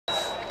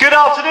Good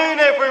afternoon,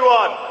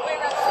 everyone.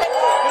 Good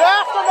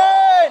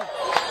afternoon.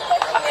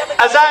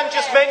 As Anne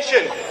just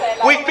mentioned,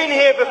 we've been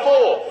here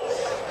before.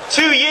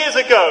 2 years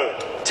ago,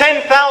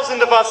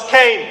 10,000 of us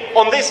came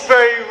on this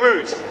very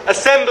route,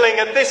 assembling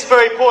at this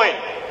very point.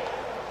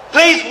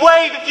 Please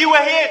wave if you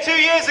were here 2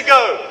 years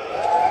ago.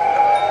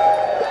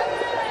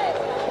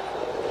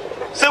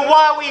 So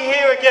why are we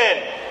here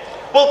again?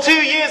 Well, 2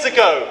 years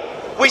ago,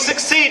 we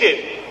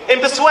succeeded in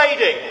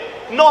persuading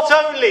not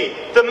only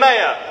the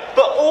mayor,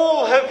 but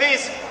all of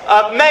his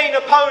main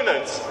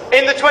opponents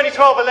in the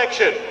 2012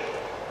 election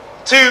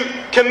to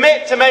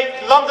commit to make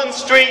London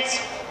streets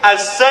as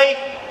safe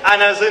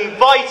and as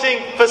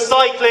inviting for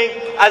cycling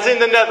as in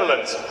the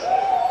Netherlands.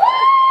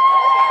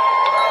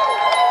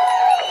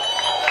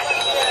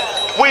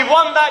 We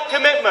won that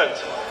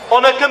commitment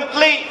on a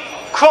complete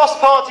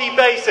cross-party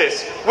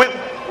basis with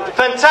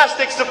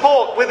fantastic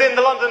support within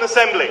the London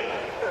Assembly.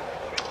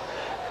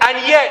 And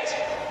yet,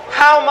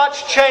 how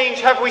much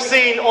change have we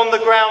seen on the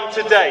ground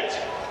to date?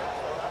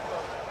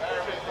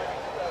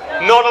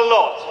 Not a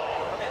lot.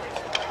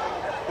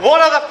 What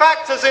are the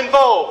factors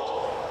involved?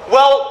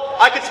 Well,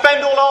 I could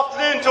spend all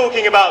afternoon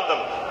talking about them,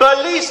 but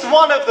at least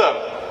one of them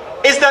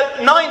is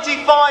that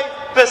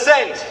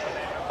 95%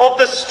 of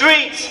the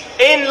streets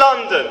in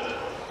London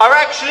are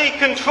actually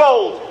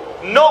controlled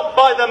not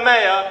by the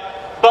mayor,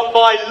 but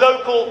by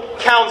local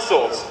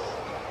councils.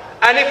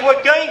 And if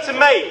we're going to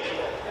make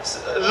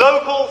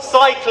local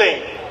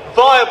cycling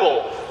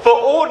viable for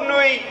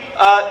ordinary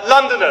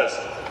Londoners,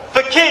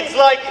 for kids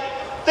like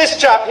this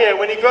chap here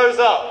when he grows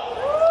up,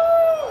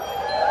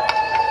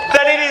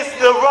 then it is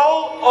the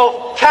role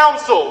of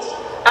councils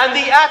and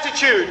the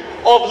attitude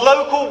of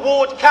local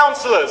ward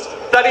councillors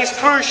that is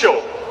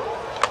crucial.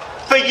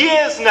 For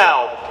years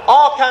now,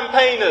 our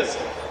campaigners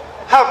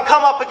have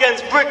come up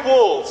against brick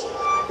walls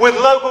with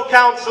local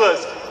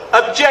councillors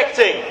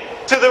objecting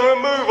to the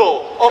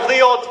removal of the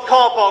odd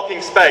car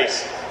parking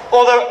space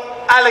or the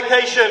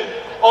allocation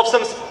of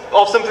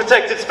some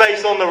protected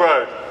space on the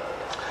road.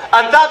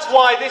 And that's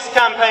why this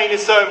campaign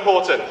is so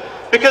important,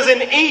 because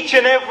in each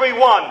and every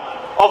one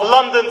of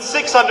London's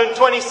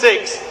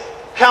 626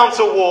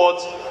 council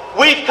wards,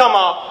 we've come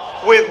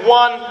up with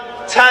one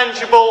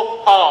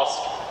tangible ask,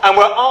 and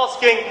we're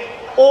asking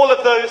all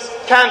of those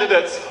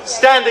candidates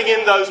standing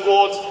in those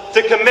wards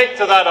to commit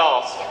to that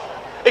ask.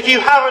 If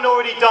you haven't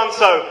already done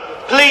so,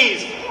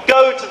 please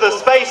go to the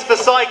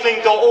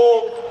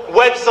spaceforcycling.org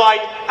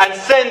website and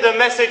send a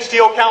message to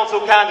your council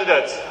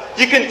candidates.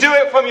 You can do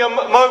it from your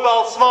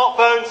mobile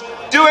smartphones.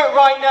 Do it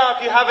right now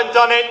if you haven't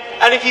done it,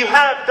 and if you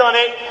have done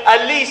it,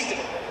 at least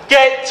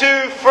get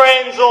 2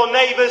 friends or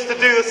neighbours to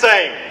do the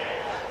same.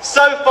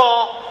 So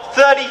far,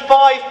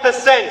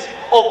 35%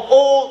 of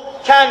all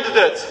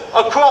candidates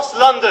across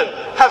London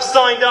have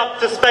signed up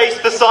to Space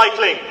for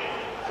Cycling.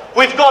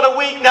 We've got a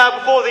week now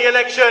before the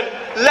election.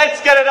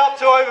 Let's get it up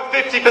to over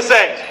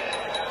 50%.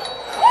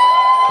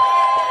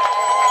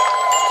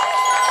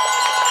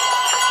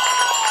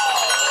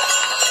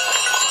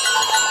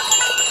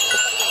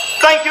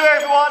 Thank you,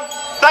 everyone.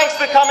 Thanks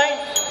for coming.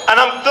 And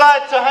I'm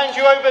glad to hand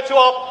you over to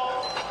our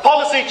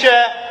Policy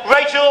Chair,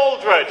 Rachel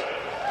Aldred.